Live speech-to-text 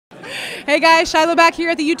Hey guys, Shiloh back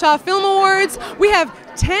here at the Utah Film Awards. We have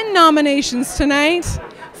 10 nominations tonight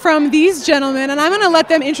from these gentlemen, and I'm going to let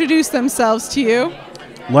them introduce themselves to you.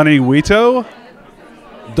 Lenni Uitto.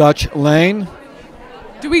 Dutch Lane.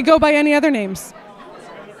 Do we go by any other names?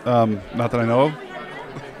 Not that I know of.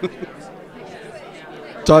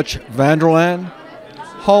 Dutch Vanderland.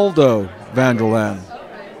 Haldo Vanderland.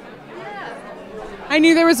 I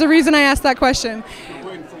knew there was a reason I asked that question.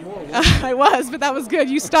 I was, but that was good.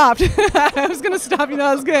 You stopped. I was going to stop you.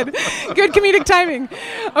 That was good. Good comedic timing.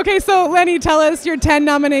 Okay, so Lenni, tell us your 10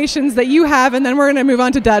 nominations that you have, and then we're going to move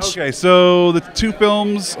on to Dutch. Okay, so the two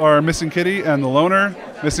films are Missing Kitty and The Loner.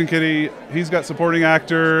 Missing Kitty, he's got supporting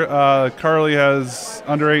actor. Carly has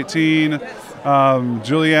under 18.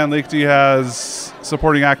 Julianne Lichty has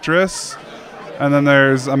supporting actress. And then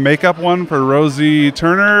there's a makeup one for Rosie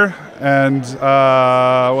Turner. And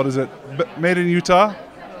what is it? Made in Utah.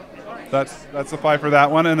 That's the 5 for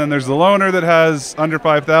that one. And then there's The Loner that has under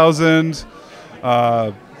 5,000. What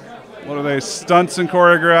are they? Stunts and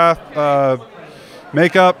choreograph,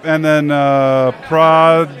 makeup, and then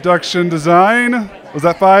production design. Was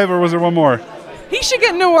that 5 or was there one more? He should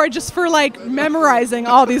get an award just for like memorizing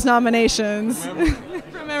all these nominations.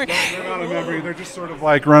 From memory. They're not a memory. They're just sort of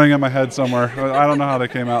like running in my head somewhere. I don't know how they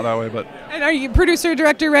came out that way, but. And are you producer,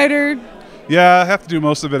 director, writer? Yeah, I have to do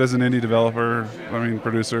most of it as an indie developer.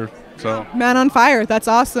 Producer. So. Man on fire. That's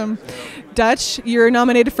awesome. Dutch, you're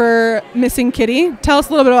nominated for Missing Kitty. Tell us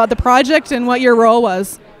a little bit about the project and what your role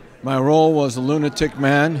was. My role was a lunatic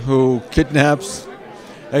man who kidnaps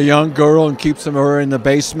a young girl and keeps her in the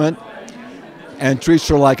basement and treats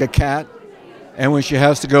her like a cat. And when she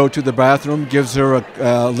has to go to the bathroom, gives her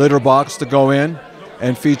a litter box to go in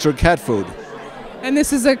and feeds her cat food. And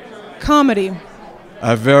this is a comedy.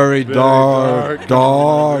 A very dark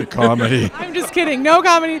comedy. I'm just kidding. No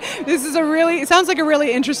comedy. This is it sounds like a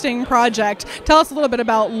really interesting project. Tell us a little bit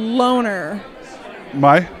about Loner.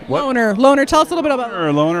 My? What? Loner. Tell us a little bit about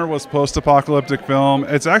Loner was post-apocalyptic film.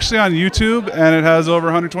 It's actually on YouTube, and it has over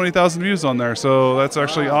 120,000 views on there, so that's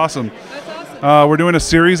actually awesome. That's awesome. We're doing a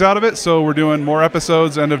series out of it, so we're doing more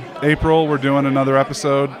episodes. End of April, we're doing another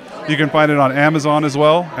episode. You can find it on Amazon as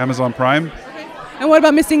well, Amazon Prime. And what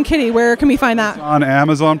about Missing Kitty? Where can we find that? It's on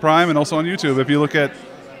Amazon Prime and also on YouTube. If you look at,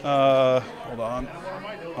 hold on,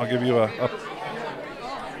 I'll give you a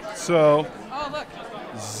so, look.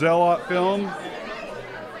 Zealot Film.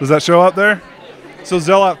 Does that show up there? So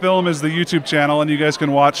Zealot Film is the YouTube channel, and you guys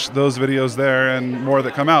can watch those videos there and more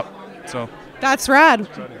that come out. So that's rad.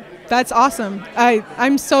 That's awesome.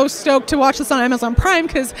 I'm so stoked to watch this on Amazon Prime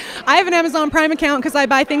because I have an Amazon Prime account because I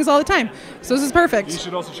buy things all the time. So this is perfect. You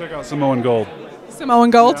should also check out Samoan Gold. Samoan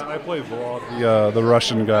Gold? Yeah, I play Vlad, the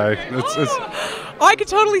Russian guy. Oh, I could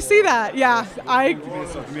totally see that. Yeah.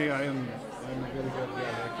 With me, I am a very good guy.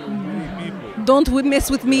 I kill many people. Don't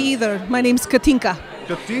mess with me either. My name's Katinka.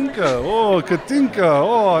 Katinka.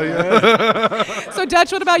 Oh, yeah. So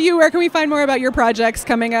Dutch, what about you? Where can we find more about your projects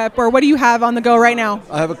coming up, or what do you have on the go right now?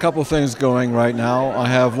 I have a couple things going right now. I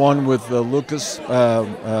have one with Lucas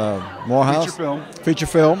Morehouse. Feature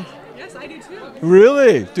film. Yes, I do too.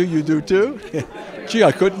 Really? Do you do too? Gee,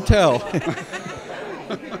 I couldn't tell.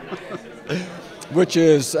 Which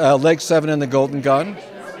is Lake 7 and the Golden Gun.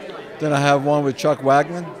 Then I have one with Chuck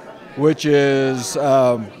Wagman, which is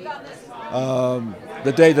The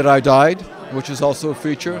Day That I Died, which is also a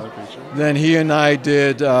feature. Then he and I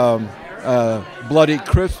did Bloody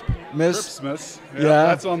Christmas. Yeah,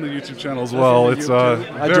 that's on the YouTube channel as well. It's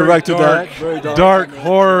I directed dark, that. Very dark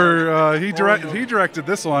horror. He directed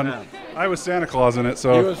this one. Yeah. I was Santa Claus in it,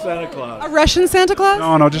 so. You were Santa Claus. A Russian Santa Claus?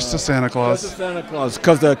 No, just a Santa Claus. Just a Santa Claus,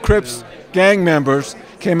 because the Crips gang members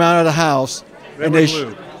came out of the house and they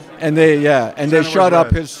shot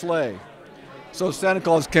up his sleigh. So Santa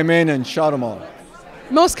Claus came in and shot them all.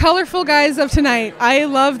 Most colorful guys of tonight. I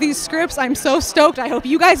love these scripts. I'm so stoked. I hope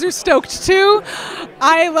you guys are stoked too.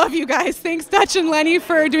 I love you guys. Thanks Dutch and Lenni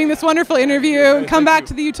for doing this wonderful interview. Come back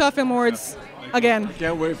to the Utah Film Awards again.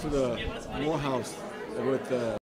 Can't wait for the Morehouse with